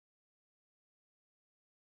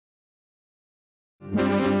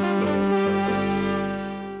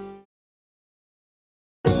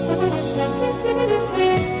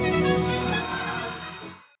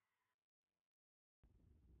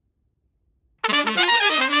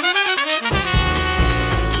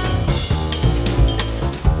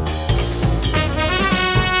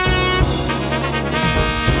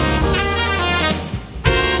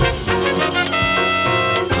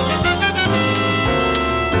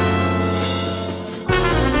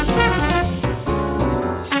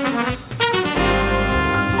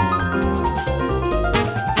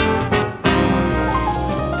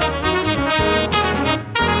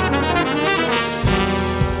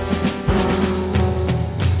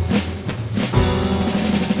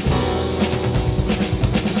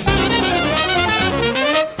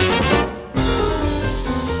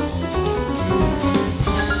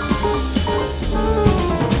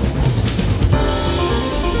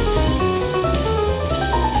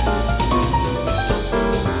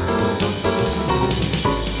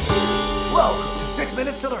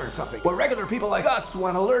To learn something, where regular people like us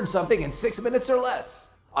want to learn something in 6 minutes or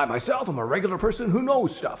less. I myself am a regular person who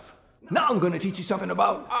knows stuff. Now I'm going to teach you something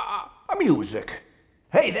about music.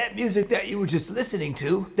 Hey, that music that you were just listening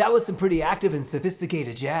to, that was some pretty active and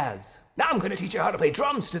sophisticated jazz. Now I'm going to teach you how to play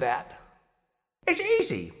drums to that. It's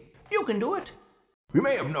easy. You can do it. You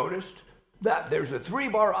may have noticed that there's a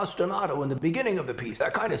 3-bar ostinato in the beginning of the piece.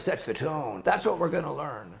 That kind of sets the tone. That's what we're going to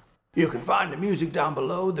learn. You can find the music down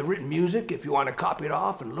below, the written music, if you want to copy it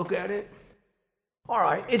off and look at it.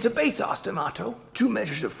 Alright, it's a bass ostinato, 2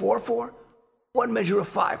 measures of 4/4, 1 measure of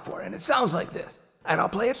 5/4, and it sounds like this. And I'll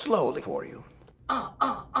play it slowly for you.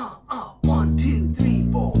 1, 2, 3,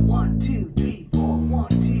 4, 1, 2, 3, 4, 1,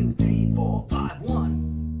 2, 3, 4, 5,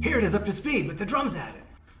 1. Here it is up to speed with the drums at it.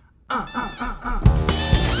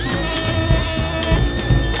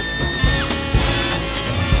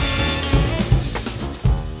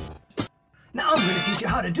 Now I'm going to teach you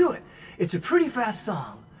how to do it. It's a pretty fast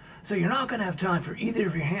song, so you're not going to have time for either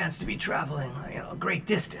of your hands to be traveling, a great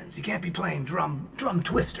distance. You can't be playing drum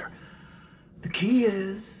twister. The key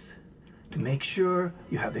is to make sure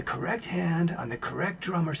you have the correct hand on the correct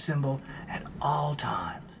drummer cymbal at all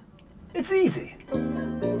times. It's easy.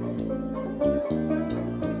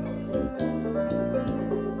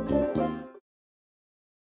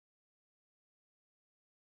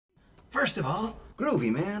 First of all,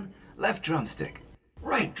 groovy, man. Left drumstick,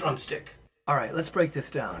 right drumstick. All right, let's break this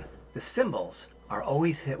down. The cymbals are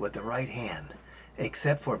always hit with the right hand,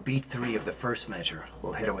 except for beat 3 of the first measure.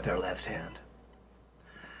 We'll hit it with our left hand.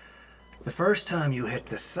 The first time you hit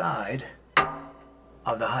the side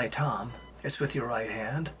of the high tom, it's with your right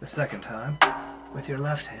hand. The second time, with your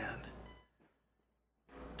left hand.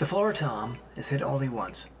 The floor tom is hit only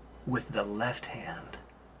once, with the left hand.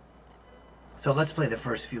 So let's play the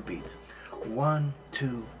first few beats. 1,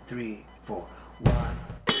 2, 3, 4, 1.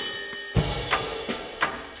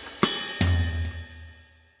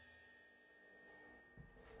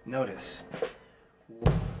 Notice.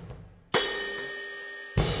 1, 2.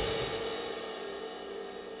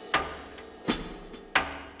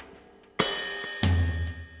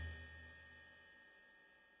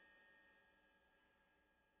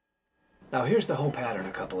 Now here's the whole pattern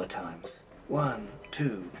a couple of times. 1,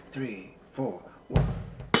 2, 3, 4, 1.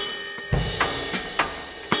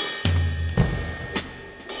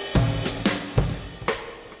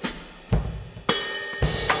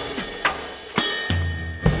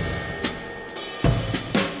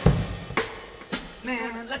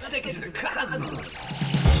 Man, let's take it to the cosmos.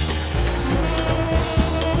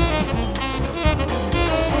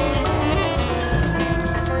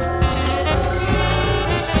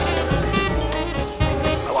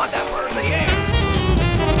 I want that bird in the air.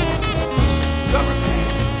 Drummerman.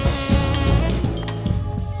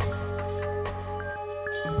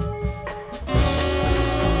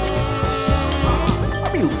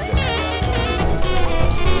 Music.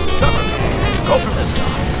 Drummerman, go for liftoff.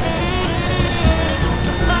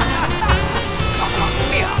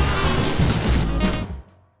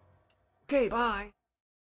 Okay, bye.